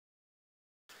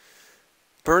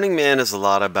Burning Man is a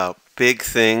lot about big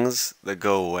things that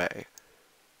go away.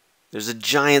 There's a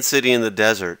giant city in the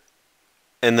desert,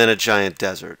 and then a giant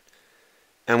desert.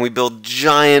 And we build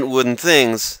giant wooden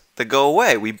things that go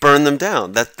away. We burn them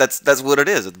down. That's what it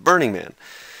is. It's Burning Man.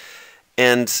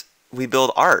 And we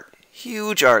build art,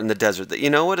 huge art in the desert that you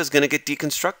know what is going to get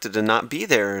deconstructed and not be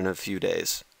there in a few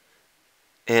days.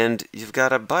 And you've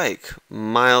got a bike,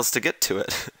 miles to get to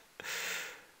it.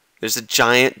 There's a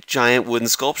giant wooden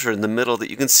sculpture in the middle that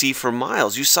you can see for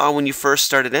miles. You saw when you first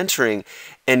started entering.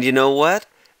 And you know what?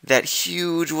 That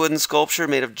huge wooden sculpture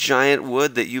made of giant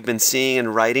wood that you've been seeing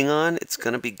and writing on, it's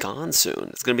going to be gone soon.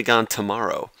 It's going to be gone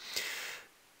tomorrow.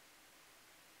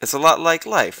 It's a lot like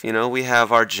life, you know. We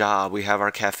have our job, we have our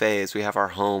cafes, we have our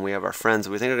home, we have our friends.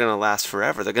 We think are going to last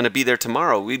forever. They're going to be there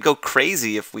tomorrow. We'd go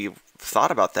crazy if we thought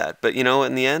about that. But you know,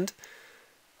 in the end,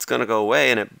 it's going to go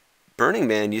away. And at Burning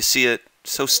Man, you see it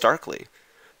so starkly.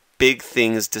 Big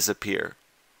things disappear.